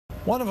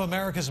One of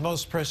America's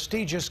most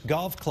prestigious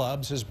golf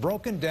clubs has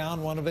broken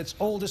down one of its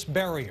oldest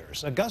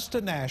barriers.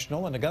 Augusta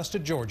National in Augusta,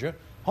 Georgia,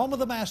 home of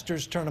the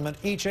Masters tournament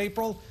each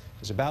April,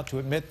 is about to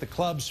admit the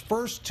club's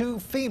first 2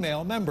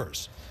 female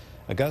members.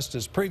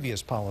 Augusta's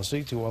previous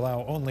policy to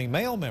allow only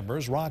male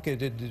members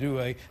rocketed to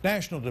a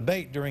national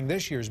debate during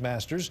this year's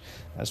Masters.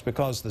 That's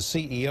because the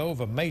CEO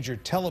of a major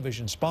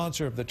television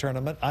sponsor of the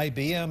tournament,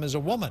 IBM, is a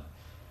woman.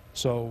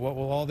 So what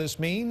will all this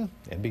mean?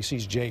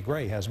 NBC's Jay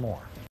Gray has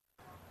more.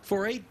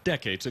 For 8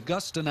 decades,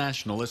 Augusta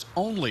National has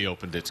only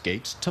opened its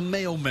gates to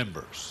male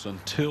members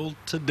until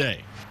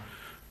today.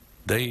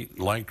 They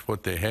liked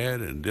what they had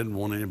and didn't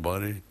want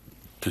anybody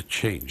to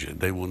change it.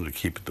 They wanted to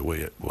keep it the way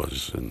it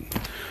was,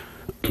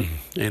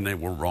 and they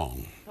were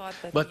wrong.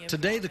 But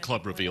today the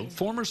club revealed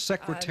former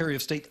Secretary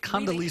of State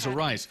Condoleezza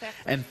Rice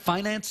and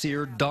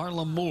financier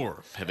Darla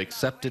Moore have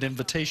accepted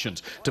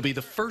invitations to be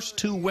the first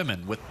 2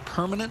 women with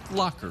permanent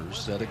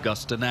lockers at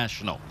Augusta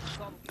National.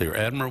 They're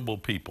admirable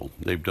people.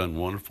 They've done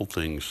wonderful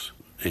things,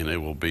 and they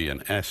will be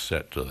an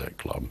asset to that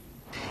club.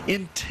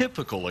 In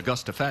typical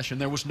Augusta fashion,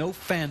 there was no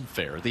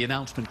fanfare, the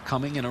announcement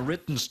coming in a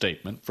written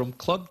statement from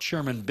club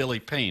chairman Billy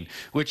Payne,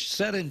 which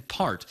said in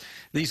part,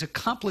 "These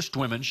accomplished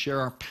women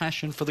share our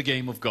passion for the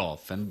game of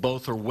golf, and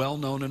both are well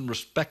known and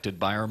respected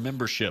by our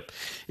membership.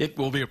 It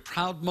will be a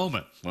proud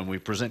moment when we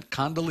present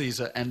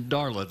Condoleezza and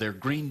Darla their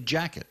green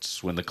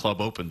jackets when the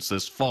club opens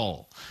this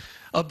fall."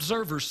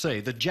 Observers say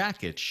the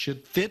jackets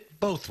should fit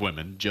both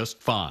women just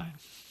fine.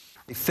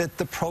 They fit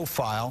the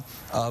profile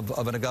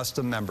of an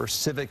Augusta member,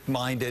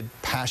 civic-minded,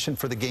 passion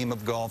for the game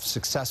of golf,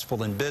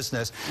 successful in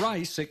business.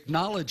 Rice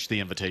acknowledged the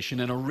invitation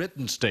in a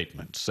written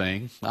statement,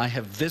 saying, "I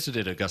have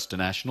visited Augusta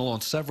National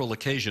on several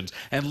occasions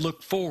and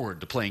look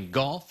forward to playing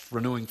golf,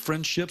 renewing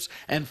friendships,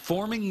 and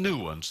forming new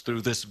ones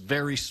through this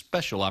very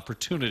special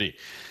opportunity."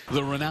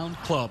 The renowned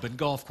club and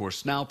golf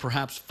course now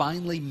perhaps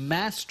finally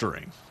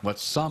mastering what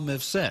some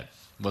have said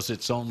was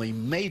its only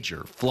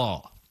major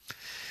flaw.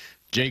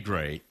 Jay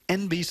Gray,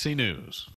 NBC News.